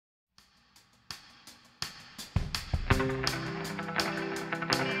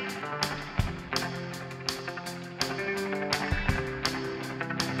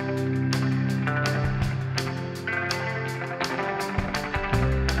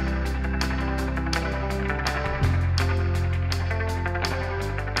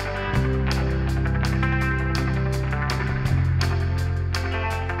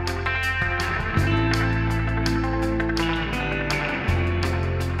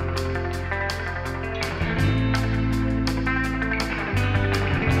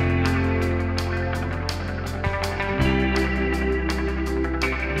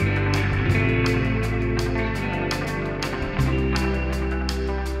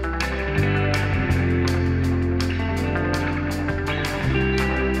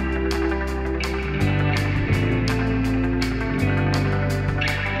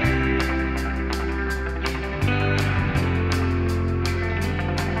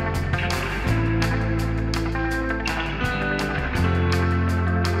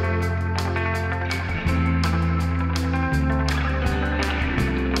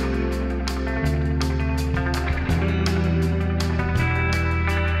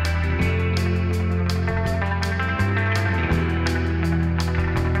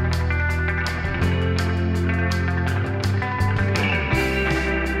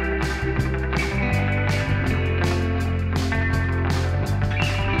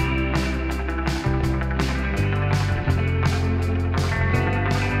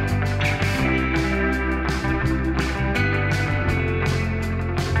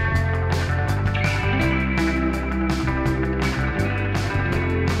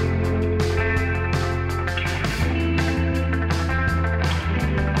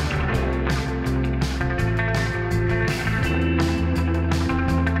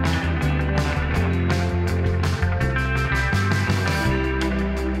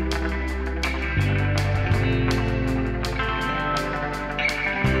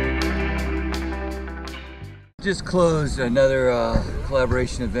Just closed another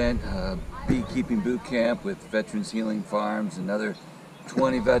collaboration event, beekeeping boot camp with Veterans Healing Farms. Another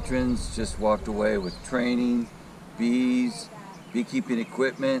 20 veterans just walked away with training, bees, beekeeping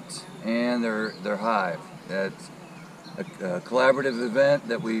equipment, and their hive. That's a collaborative event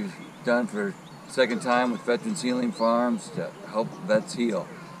that we've done for the second time with Veterans Healing Farms to help vets heal.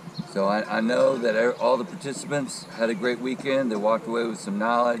 So I know that all the participants had a great weekend. They walked away with some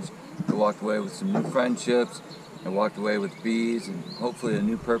knowledge, they walked away with some new friendships, and walked away with bees and hopefully a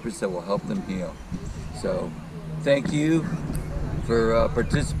new purpose that will help them heal. So thank you for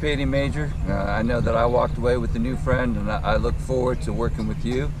participating, Major. I know that I walked away with a new friend, and I look forward to working with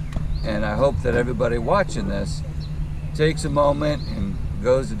you. And I hope that everybody watching this takes a moment and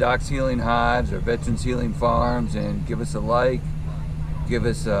goes to Doc's Healing Hives or Veterans Healing Farms and give us a like, give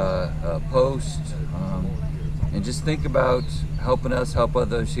us a post, and just think about helping us help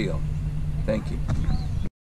others heal. Thank you.